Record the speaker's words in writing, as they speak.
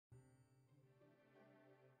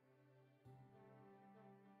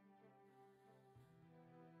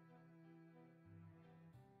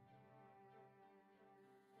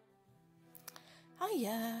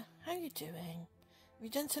Hiya, how you doing? Have you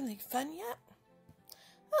done something fun yet?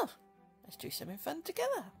 Oh, let's do something fun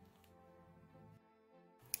together.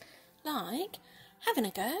 Like having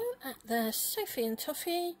a go at the Sophie and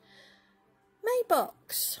Toffee May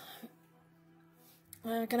box.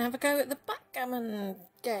 We're going to have a go at the backgammon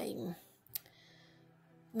game.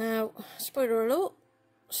 Now, spoiler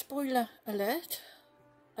alert,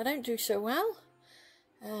 I don't do so well,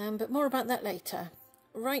 but more about that later.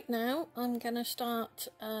 Right now, I'm going to start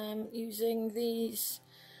using these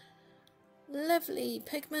lovely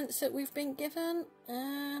pigments that we've been given,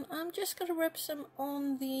 and I'm just going to rub some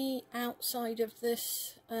on the outside of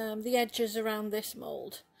this, the edges around this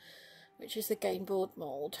mould, which is the gameboard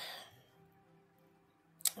mould.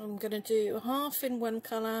 I'm going to do half in one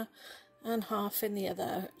colour and half in the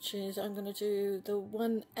other, which is I'm going to do the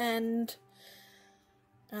one end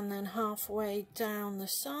and then halfway down the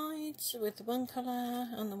sides with the one colour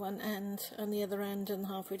and the one end, and the other end and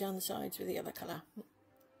halfway down the sides with the other colour.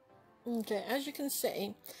 Okay, as you can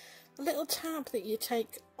see, the little tab that you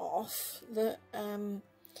take off that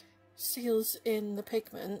seals in the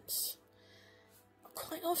pigments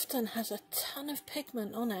quite often has a ton of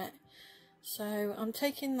pigment on it. So I'm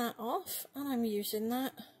taking that off and I'm using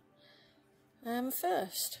that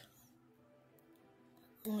first.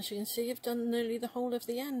 As you can see, I've done nearly the whole of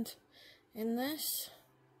the end in this,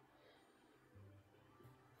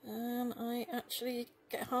 and I actually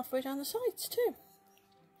get halfway down the sides too.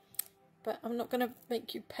 But I'm not going to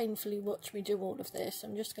make you painfully watch me do all of this.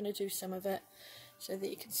 I'm just going to do some of it so that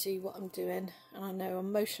you can see what I'm doing. And I know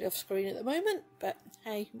I'm mostly off screen at the moment, but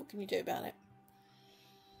hey, what can you do about it?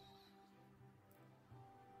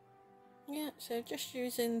 Yeah, so just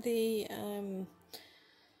using the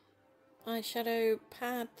eyeshadow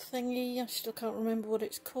pad thingy, I still can't remember what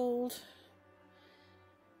it's called.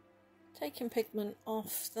 Taking pigment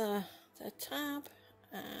off the tab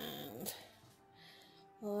and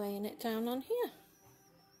laying it down on here.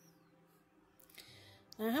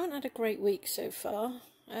 Now, I haven't had a great week so far.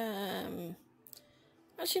 Actually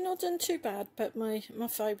not done too bad, but my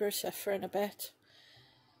fibre is suffering a bit.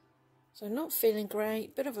 So not feeling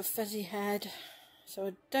great, bit of a fuzzy head. So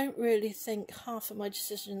I don't really think half of my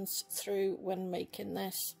decisions through when making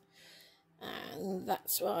this. And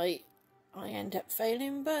that's why I end up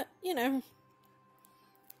failing, but you know,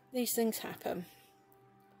 these things happen.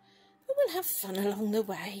 But we'll have fun along the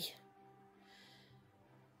way.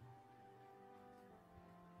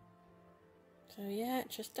 So yeah,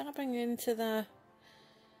 just dabbing into the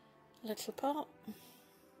little pot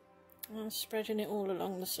and spreading it all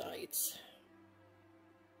along the sides.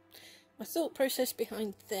 My thought process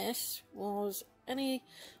behind this was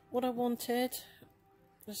what I wanted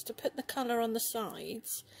was to put the colour on the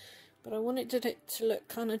sides, but I wanted it to look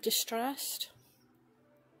kind of distressed.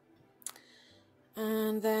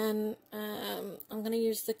 And then I'm going to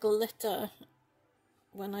use the glitter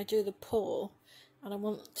when I do the pour, and I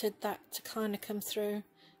wanted that to kind of come through.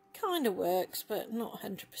 Kind of works, but not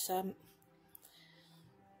 100%.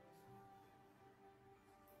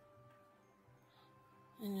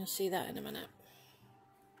 And you'll see that in a minute.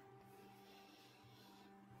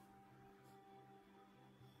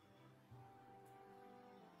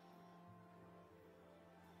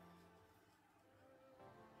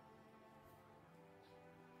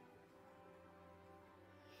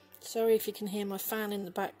 Sorry if you can hear my fan in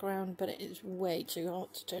the background, but it is way too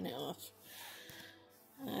hot to turn it off.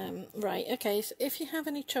 Right, okay, so if you have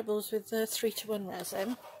any troubles with the 3:1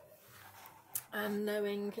 resin and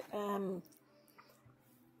knowing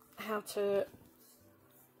how to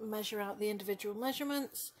measure out the individual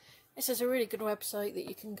measurements, this is a really good website that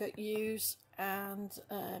you can use, and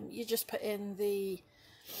you just put in the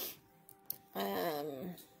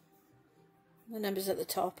numbers at the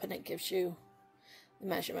top and it gives you the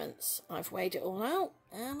measurements. I've weighed it all out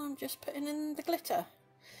and I'm just putting in the glitter.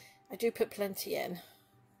 I do put plenty in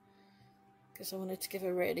because I wanted to give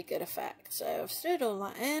a really good effect. So I've stirred all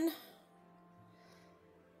that in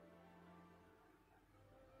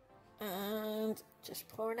and just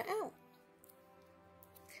pouring it out.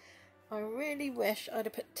 I really wish I'd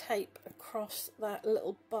have put tape across that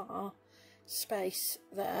little bar space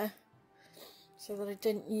there so that I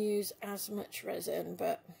didn't use as much resin,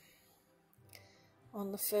 but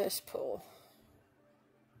on the first pour.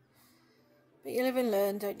 But you live and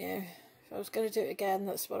learn, don't you? If I was going to do it again,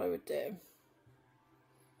 that's what I would do.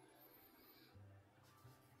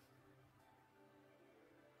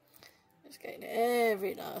 Just getting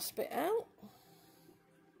every last bit out.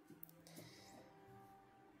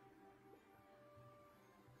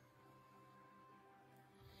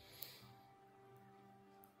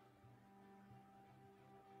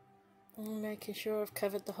 And making sure I've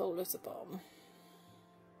covered the whole of the bottom.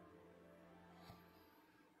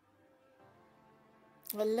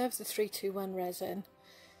 I love the 321 resin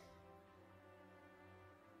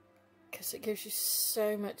because it gives you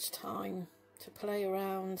so much time to play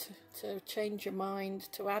around, to change your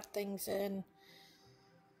mind, to add things in.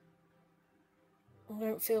 I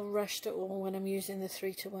don't feel rushed at all when I'm using the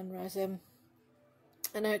 321 resin.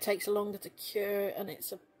 I know it takes longer to cure, and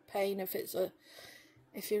it's a pain if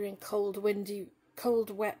you're in cold,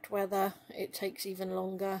 wet weather. It takes even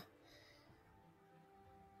longer.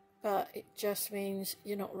 But it just means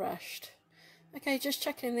you're not rushed. Okay, just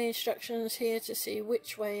checking the instructions here to see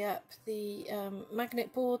which way up the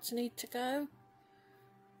magnet boards need to go.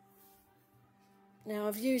 Now,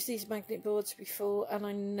 I've used these magnet boards before and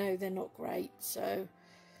I know they're not great, so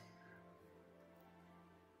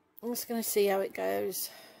I'm just going to see how it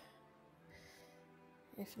goes.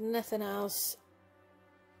 If nothing else,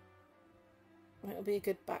 it'll be a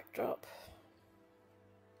good backdrop.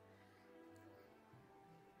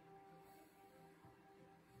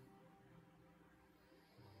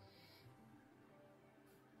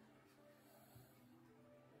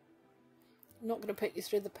 I'm not going to put you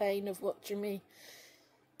through the pain of watching me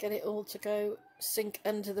get it all to go sink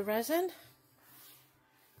under the resin.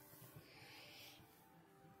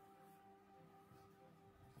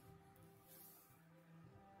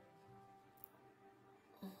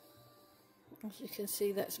 As you can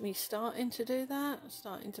see, that's me starting to do that,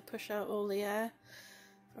 starting to push out all the air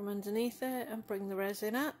from underneath it and bring the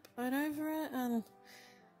resin up and over it, and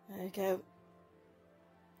there you go.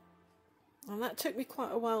 And that took me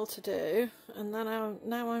quite a while to do, and then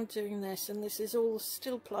now I'm doing this, and this is all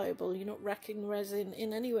still pliable. You're not wrecking resin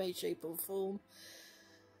in any way, shape or form.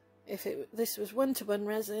 If this was one-to-one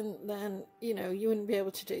resin, then, you know, you wouldn't be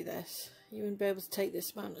able to do this. You wouldn't be able to take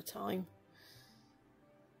this amount of time.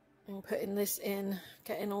 And putting this in,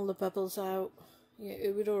 getting all the bubbles out,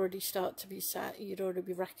 it would already start to be set. You'd already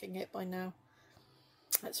be wrecking it by now.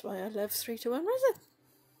 That's why I love 3-to-1 resin.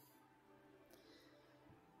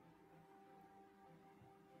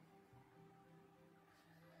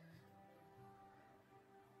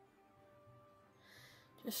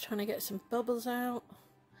 Just trying to get some bubbles out.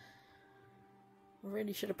 I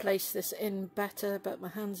really should have placed this in better, but my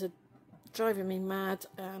hands are driving me mad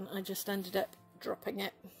and I just ended up dropping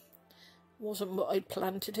it. Wasn't what I'd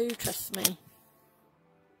planned to do, trust me.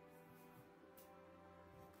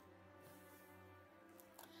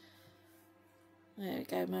 There we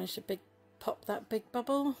go, managed to pop that big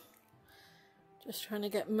bubble. Just trying to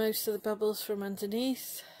get most of the bubbles from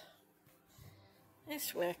underneath.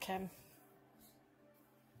 It's working.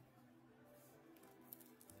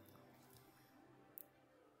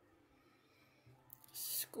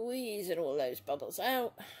 Squeezing all those bubbles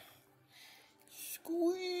out.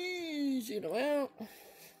 Squeezing them out.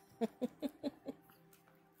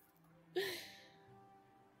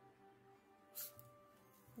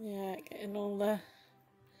 Yeah, getting all the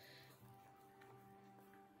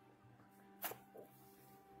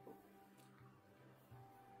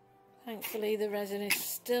thankfully the resin is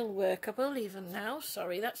still workable even now.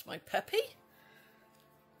 Sorry, that's my puppy.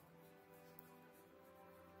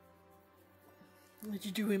 What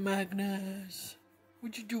you doing, Magnus?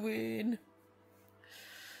 What you doing?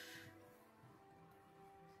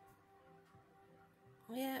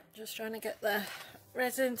 Yeah, just trying to get the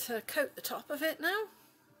resin to coat the top of it now.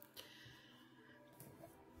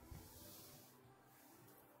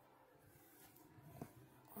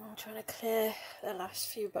 I'm trying to clear the last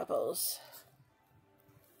few bubbles.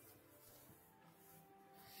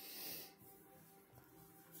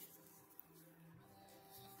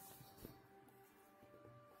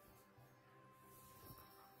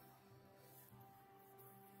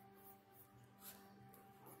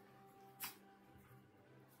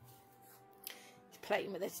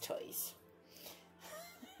 Playing with his toys.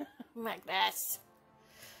 Magnus.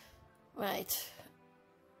 Right.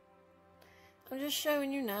 I'm just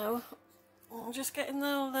showing you now. I'm just getting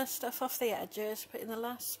all the stuff off the edges, putting the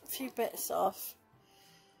last few bits off.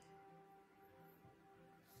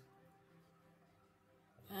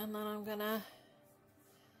 And then I'm gonna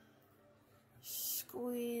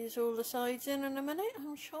squeeze all the sides in a minute,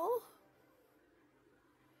 I'm sure.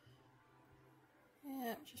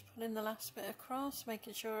 Yeah, just putting the last bit across,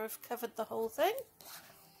 making sure I've covered the whole thing.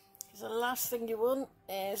 Because the last thing you want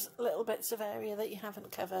is little bits of area that you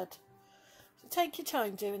haven't covered. So take your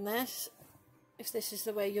time doing this, if this is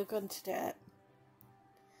the way you're going to do it.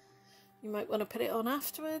 You might want to put it on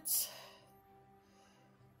afterwards.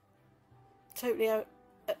 Totally up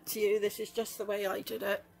to you. This is just the way I did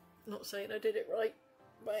it. Not saying I did it right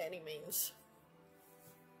by any means.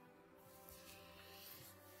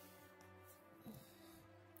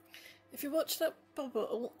 if you watch that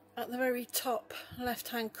bubble at the very top left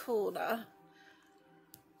hand corner,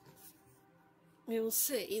 you'll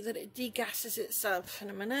see that it degasses itself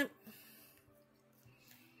in a minute.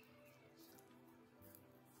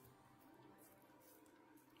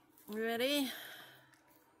 Ready?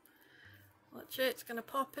 Watch it, it's going to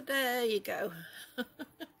pop it. There you go.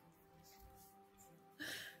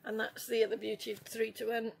 And that's the other beauty of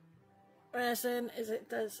 3-to-1 resin, is it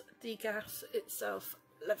does degas itself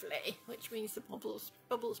lovely, which means the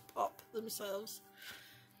bubbles pop themselves.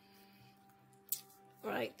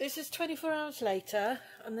 Right, this is 24 hours later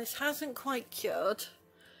and this hasn't quite cured.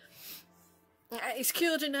 It's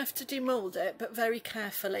cured enough to demould it, but very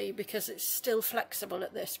carefully because it's still flexible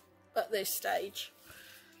at this stage.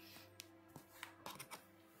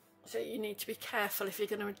 So you need to be careful if you're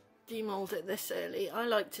going to demould it this early. I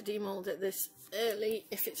like to demould it this early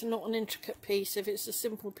if it's not an intricate piece. If it's a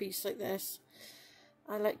simple piece like this,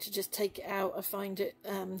 I like to just take it out. I find it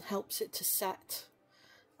helps it to set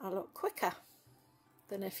a lot quicker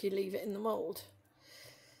than if you leave it in the mould.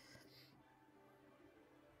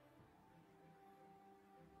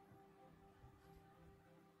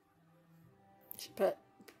 But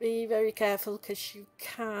be very careful because you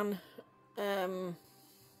can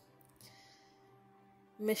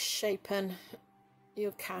misshapen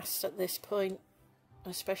your cast at this point,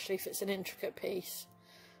 especially if it's an intricate piece.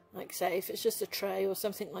 Like say if it's just a tray or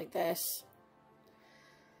something like this.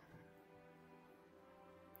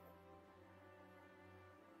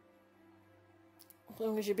 As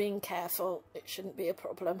long as you're being careful, it shouldn't be a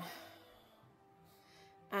problem.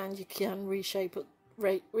 And you can reshape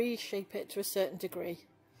it to a certain degree.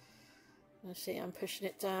 You see, I'm pushing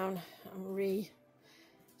it down. I'm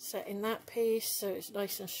resetting that piece so it's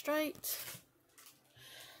nice and straight.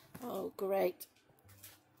 Oh, great.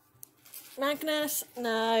 Magnus,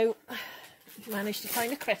 no. Managed to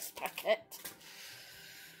find a crisp packet.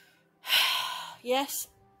 Yes.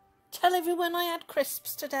 Tell everyone I had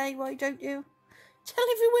crisps today, why don't you? Tell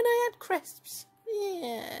everyone I had crisps.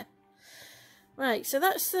 Yeah. Right, so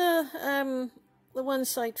that's the one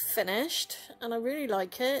side finished, and I really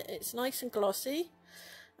like it. It's nice and glossy.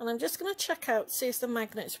 And I'm just going to check out, see if the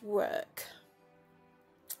magnets work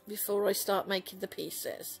before I start making the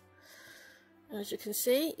pieces. As you can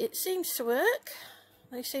see, it seems to work.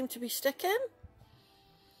 They seem to be sticking.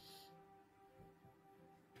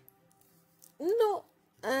 Not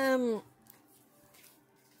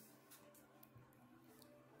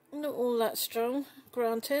all that strong,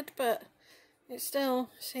 granted, but it still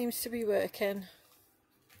seems to be working.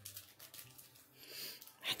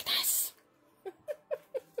 Magnus!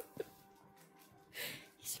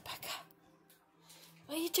 He's a bugger.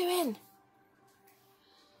 What are you doing?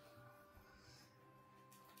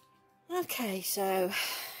 Okay, so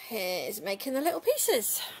here's making the little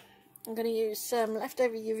pieces. I'm going to use some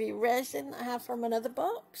leftover UV resin I have from another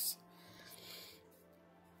box.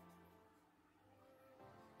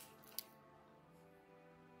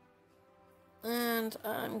 And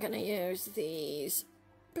I'm going to use these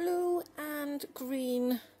blue and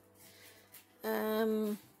green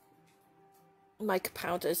mica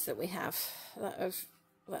powders that we have,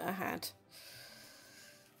 that I had.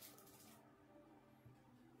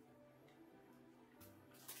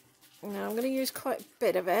 Now I'm going to use quite a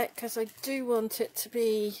bit of it because I do want it to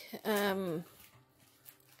be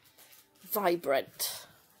vibrant.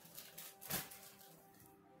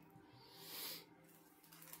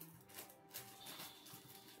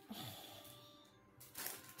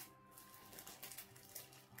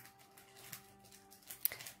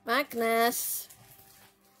 Magnus!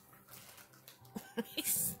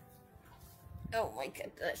 Oh my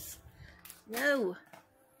goodness. No!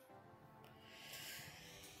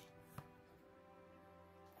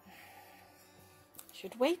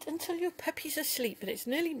 Should wait until your puppy's asleep, but it's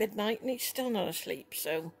nearly midnight and he's still not asleep,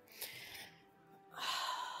 so...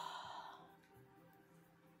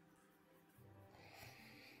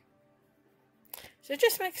 So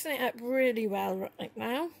just mixing it up really well right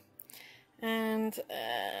now. And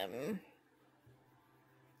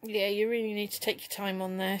yeah, you really need to take your time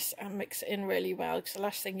on this and mix it in really well, because the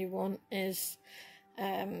last thing you want is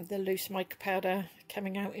the loose mica powder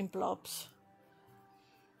coming out in blobs.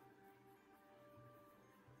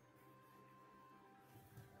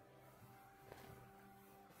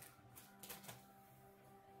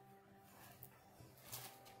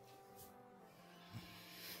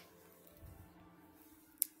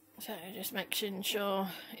 So just making sure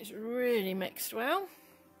it's really mixed well.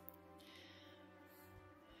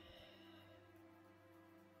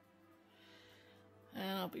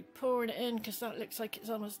 And I'll be pouring it in because that looks like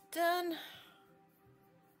it's almost done.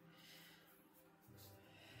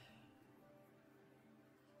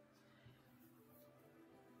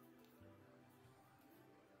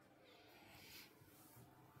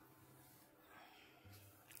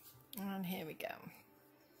 And here we go.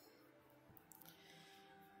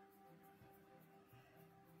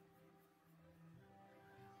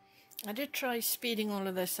 I did try speeding all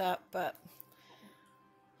of this up, but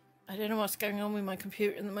I don't know what's going on with my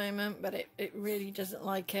computer at the moment, but it really doesn't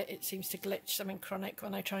like it. It seems to glitch something chronic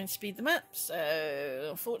when I try and speed them up. So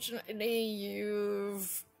unfortunately,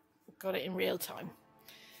 you've got it in real time.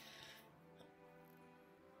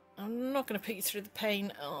 I'm not going to put you through the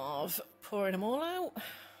pain of pouring them all out.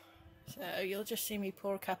 So you'll just see me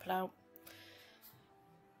pour a couple out.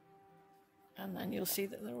 And then you'll see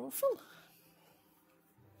that they're all full.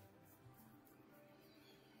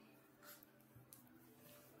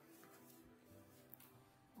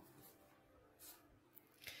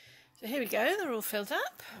 So here we go, they're all filled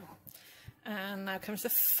up. And now comes the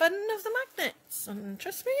fun of the magnets. And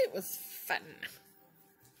trust me, it was fun.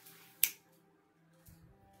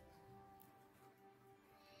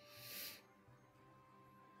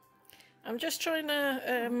 I'm just trying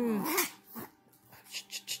to,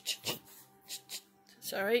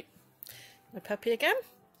 sorry, my puppy again.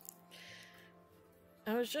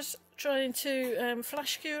 I was just trying to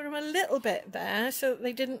flash cure them a little bit there so that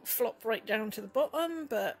they didn't flop right down to the bottom,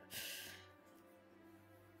 but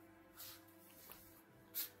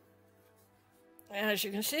as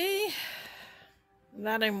you can see,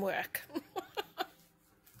 that didn't work.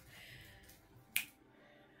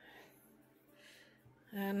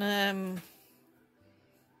 And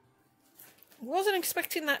wasn't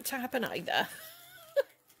expecting that to happen either.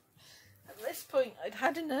 At this point I'd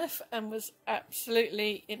had enough and was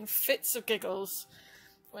absolutely in fits of giggles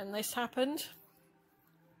when this happened.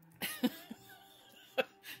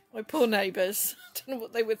 My poor neighbours, don't know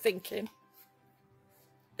what they were thinking.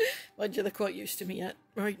 Mind you, they're quite used to me yet,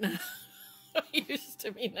 right now. Used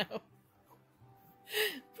to me now.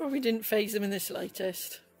 Probably didn't faze them in the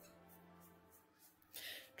slightest.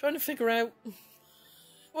 Trying to figure out,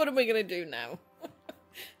 what am I going to do now?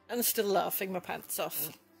 And still laughing my pants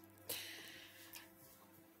off.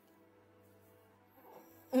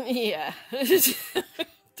 Yeah,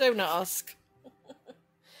 don't ask.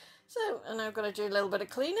 So, and I've got to do a little bit of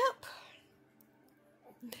cleanup.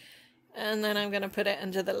 And then I'm going to put it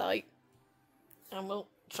under the light. And we'll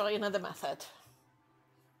try another method.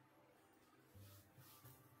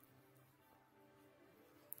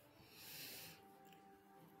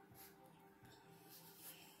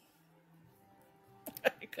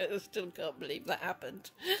 I still can't believe that happened.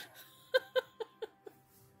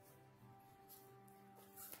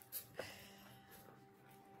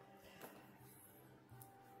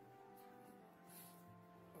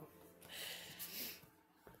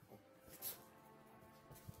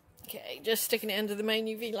 Okay, just sticking it under the main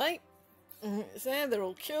UV light. It's there, they're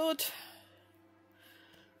all cured.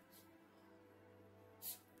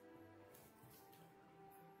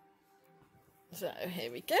 So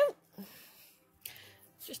here we go.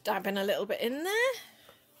 Just dabbing a little bit in there.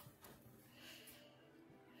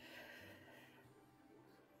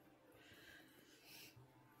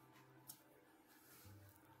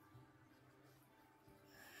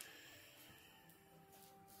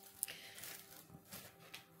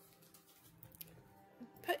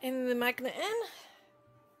 Putting the magnet in.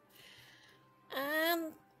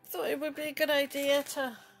 And thought it would be a good idea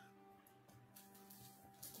to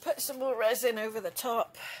put some more resin over the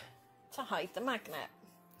top to hide the magnet.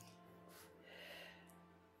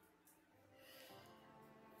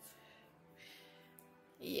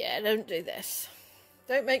 Yeah, don't do this.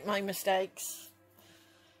 Don't make my mistakes.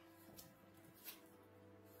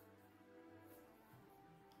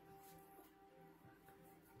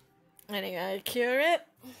 Anyway, cure it.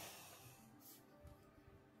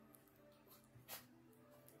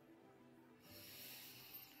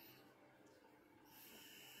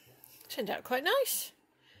 Turned out quite nice.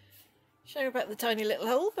 Showing about the tiny little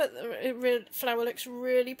hole, but the flower looks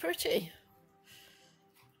really pretty.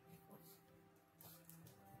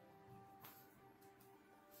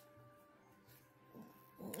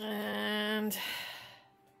 And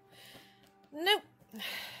nope,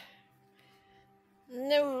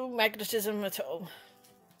 no magnetism at all.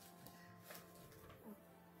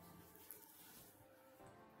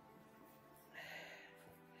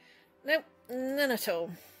 Nope, none at all.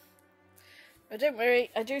 But don't worry,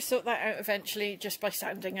 I do sort that out eventually just by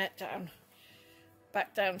sanding it down,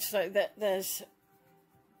 back down, so that there's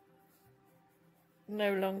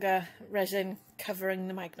no longer resin covering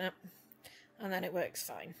the magnet. And then it works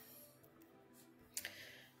fine.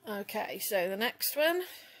 Okay, so the next one,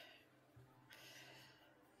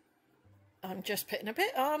 I'm just putting a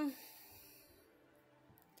bit on.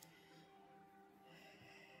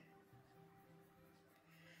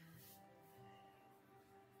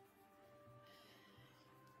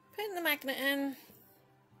 magnet in.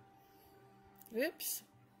 Oops,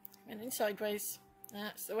 went in sideways.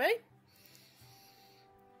 That's the way.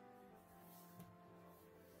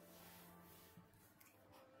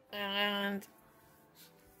 And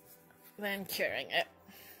then curing it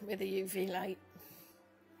with a UV light.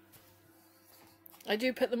 I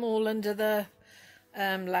do put them all under the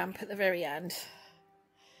lamp at the very end,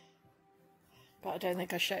 but I don't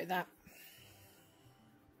think I showed that.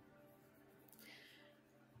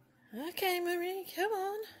 Okay, Marie, come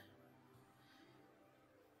on.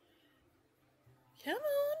 Come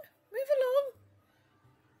on, move along.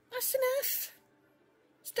 That's enough.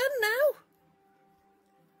 It's done now.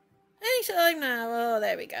 Anytime now. Oh,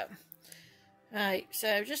 there we go. Right,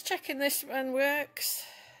 so just checking this one works.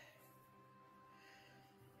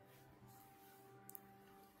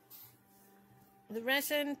 The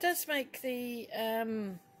resin does make the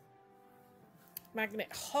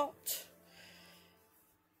magnet hot,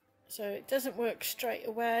 so it doesn't work straight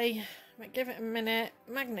away. But give it a minute,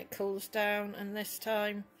 magnet cools down, and this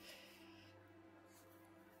time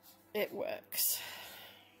it works.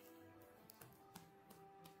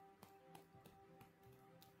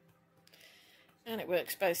 And it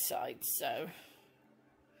works both sides, so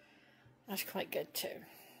that's quite good too.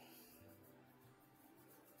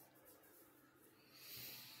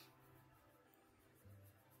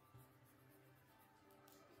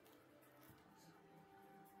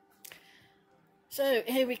 So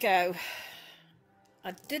here we go.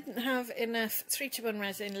 I didn't have enough 3-to-1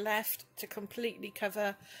 resin left to completely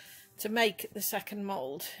cover to make the second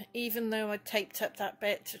mould, even though I taped up that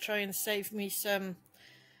bit to try and save me some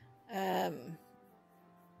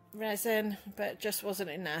resin, but it just wasn't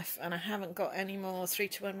enough, and I haven't got any more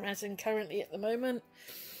 3-to-1 resin currently at the moment.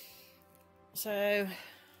 So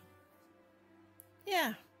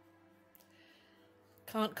yeah,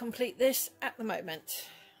 can't complete this at the moment.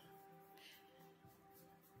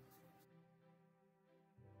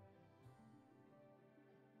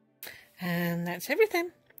 And that's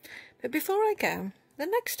everything. But before I go, the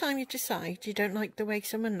next time you decide you don't like the way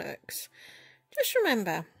someone looks, just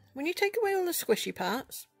remember, when you take away all the squishy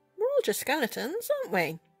parts, we're all just skeletons, aren't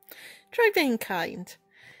we? Try being kind.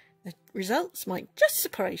 The results might just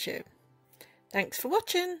surprise you. Thanks for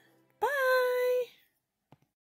watching.